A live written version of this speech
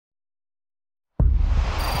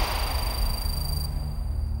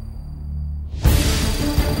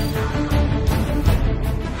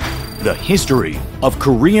The history of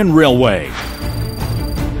Korean Railway.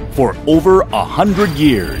 For over 100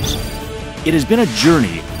 years, it has been a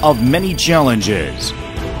journey of many challenges.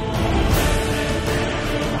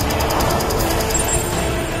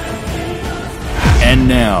 And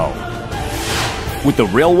now, with the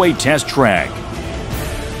railway test track,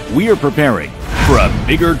 we are preparing for a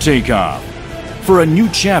bigger takeoff, for a new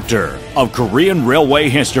chapter of Korean railway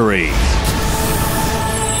history.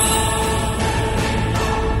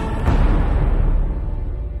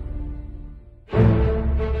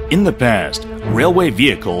 In the past, railway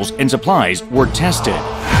vehicles and supplies were tested,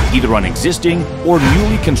 either on existing or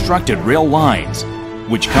newly constructed rail lines,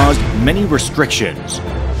 which caused many restrictions.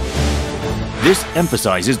 This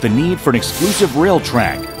emphasizes the need for an exclusive rail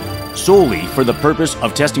track, solely for the purpose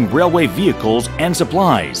of testing railway vehicles and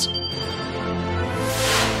supplies.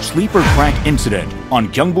 Sleeper crack incident on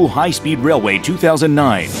Gyeongbu High-Speed Railway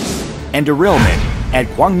 2009 and derailment at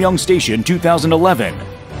Gwangmyeong Station 2011.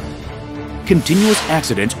 Continuous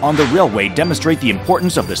accidents on the railway demonstrate the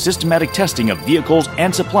importance of the systematic testing of vehicles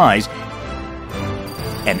and supplies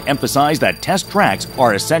and emphasize that test tracks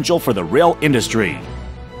are essential for the rail industry.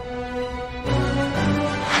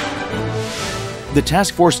 The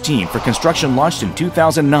task force team for construction launched in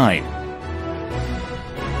 2009.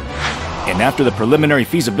 And after the preliminary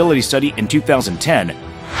feasibility study in 2010,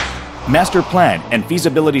 master plan and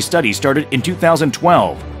feasibility study started in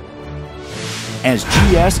 2012. As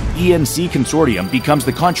GS E&C Consortium becomes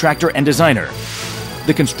the contractor and designer,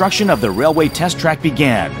 the construction of the railway test track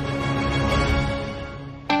began.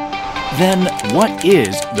 Then, what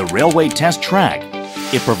is the railway test track?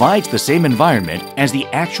 It provides the same environment as the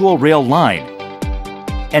actual rail line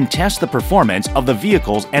and tests the performance of the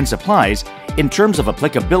vehicles and supplies in terms of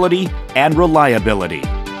applicability and reliability.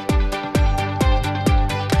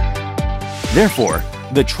 Therefore,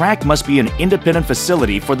 the track must be an independent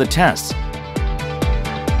facility for the tests,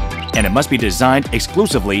 and it must be designed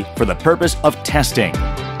exclusively for the purpose of testing.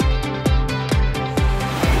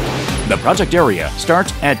 The project area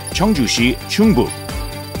starts at Cheongju-si, Chungbu,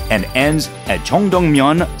 and ends at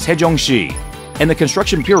Cheongdong-myeon, Sejong-si, and the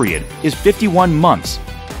construction period is 51 months.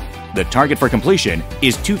 The target for completion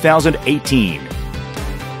is 2018.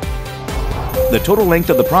 The total length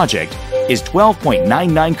of the project is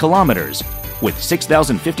 12.99 kilometers, with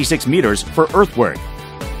 6,056 meters for earthwork,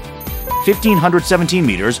 1,517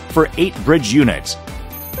 meters for 8 bridge units,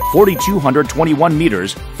 4,221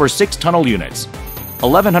 meters for 6 tunnel units,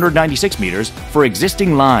 1,196 meters for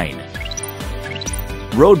existing line.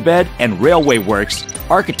 Roadbed and railway works,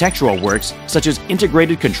 architectural works such as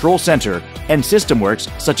integrated control center, and system works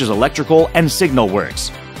such as electrical and signal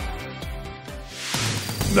works.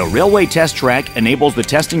 The railway test track enables the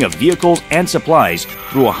testing of vehicles and supplies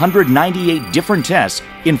through 198 different tests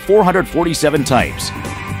in 447 types.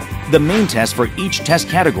 The main tests for each test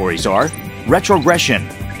categories are retrogression,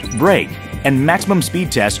 brake, and maximum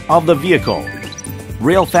speed test of the vehicle,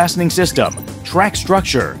 rail fastening system, track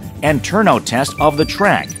structure, and turnout test of the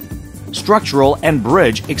track, structural and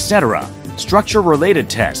bridge, etc., structure-related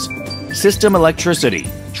tests, system electricity,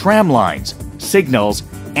 tram lines, signals,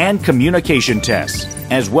 and communication tests,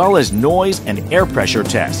 as well as noise and air pressure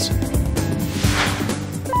tests.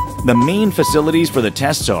 The main facilities for the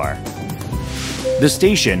tests are the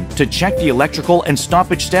station to check the electrical and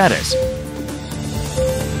stoppage status,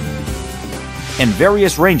 and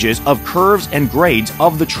various ranges of curves and grades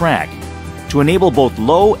of the track to enable both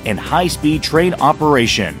low and high-speed train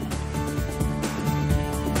operation.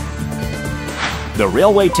 The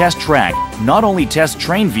railway test track not only tests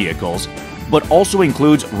train vehicles, but also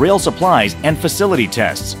includes rail supplies and facility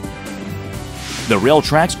tests. The rail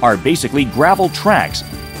tracks are basically gravel tracks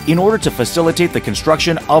in order to facilitate the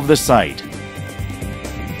construction of the site.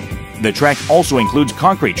 The track also includes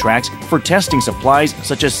concrete tracks for testing supplies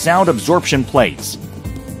such as sound absorption plates.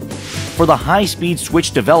 For the high-speed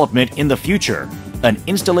switch development in the future, an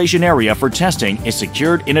installation area for testing is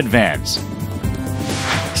secured in advance.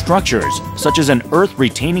 Structures such as an earth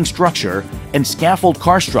retaining structure and scaffold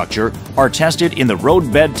car structure are tested in the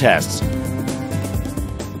roadbed tests.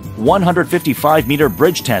 155-meter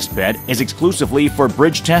bridge test bed is exclusively for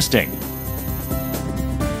bridge testing.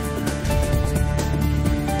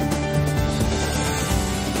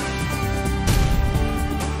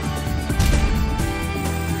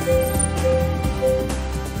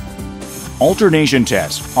 Alternation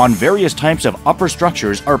tests on various types of upper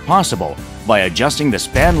structures are possible by adjusting the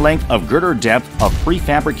span length of girder depth of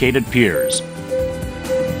prefabricated piers.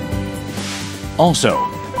 Also,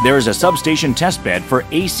 there is a substation test bed for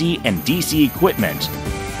AC and DC equipment,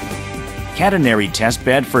 catenary test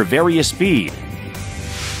bed for various speed,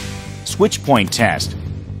 switch point test,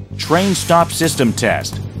 Train Stop System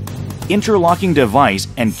Test, Interlocking Device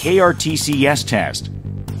and KRTCS Test,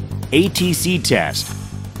 ATC Test,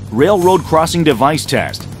 Railroad Crossing Device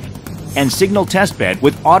Test, and Signal Test Bed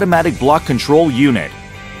with Automatic Block Control Unit.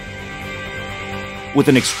 With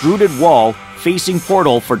an extruded wall facing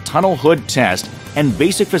portal for tunnel hood test and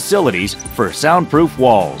basic facilities for soundproof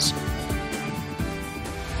walls.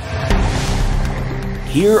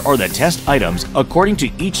 Here are the test items according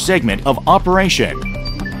to each segment of operation.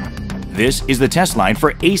 This is the test line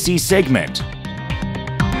for AC segment.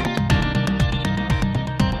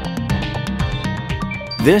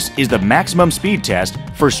 This is the maximum speed test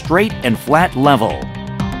for straight and flat level.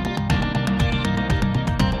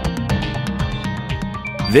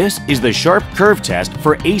 This is the sharp curve test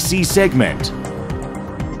for AC segment.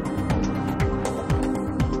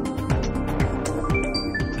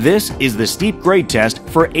 This is the steep grade test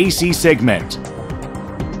for AC segment.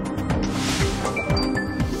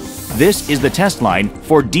 This is the test line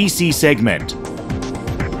for DC segment.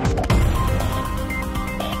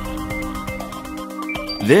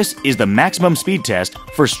 This is the maximum speed test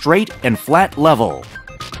for straight and flat level.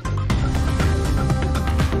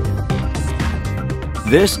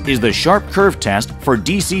 This is the sharp curve test for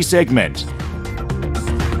DC segment.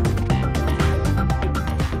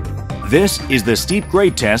 This is the steep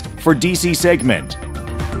grade test for DC segment.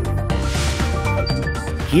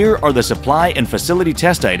 Here are the supply and facility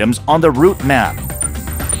test items on the route map.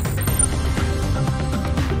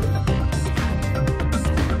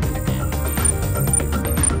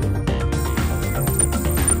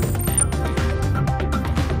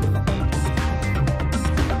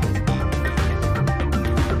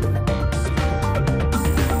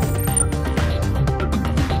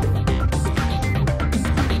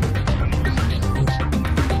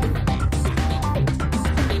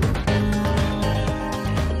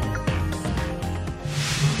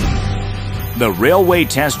 The railway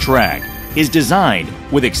test track is designed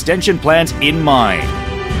with extension plans in mind.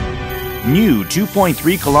 New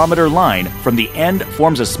 2.3-kilometer line from the end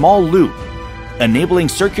forms a small loop, enabling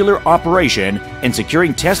circular operation and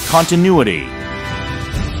securing test continuity.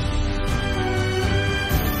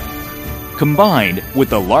 Combined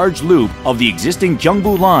with the large loop of the existing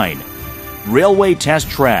Gyeongbu line, railway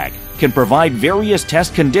test track can provide various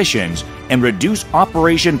test conditions and reduce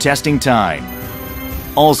operation testing time.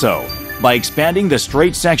 Also, by expanding the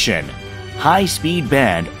straight section, high-speed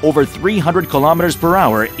band over 300 km per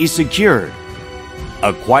hour is secured,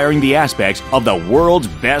 acquiring the aspects of the world's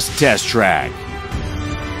best test track.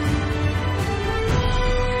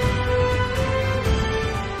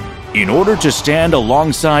 In order to stand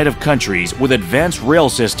alongside of countries with advanced rail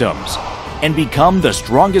systems and become the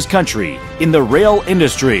strongest country in the rail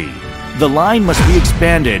industry, the line must be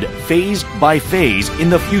expanded phase by phase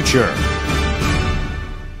in the future.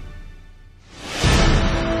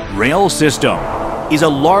 Rail system is a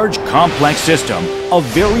large, complex system of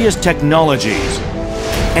various technologies,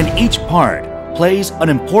 and each part plays an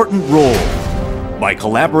important role. By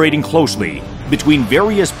collaborating closely between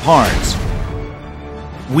various parts,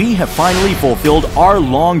 we have finally fulfilled our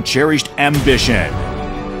long-cherished ambition.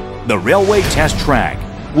 The railway test track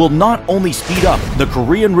will not only speed up the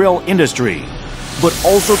Korean rail industry, but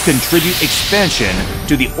also contribute expansion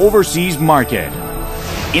to the overseas market.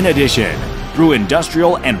 In addition, through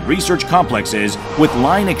industrial and research complexes with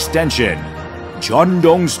line extension,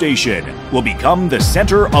 Jeondong Station will become the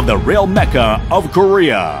center of the rail mecca of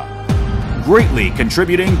Korea, greatly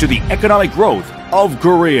contributing to the economic growth of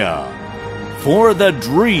Korea. For the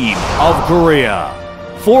dream of Korea,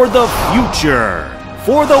 for the future,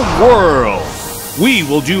 for the world, we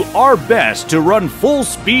will do our best to run full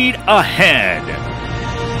speed ahead.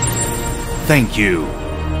 Thank you.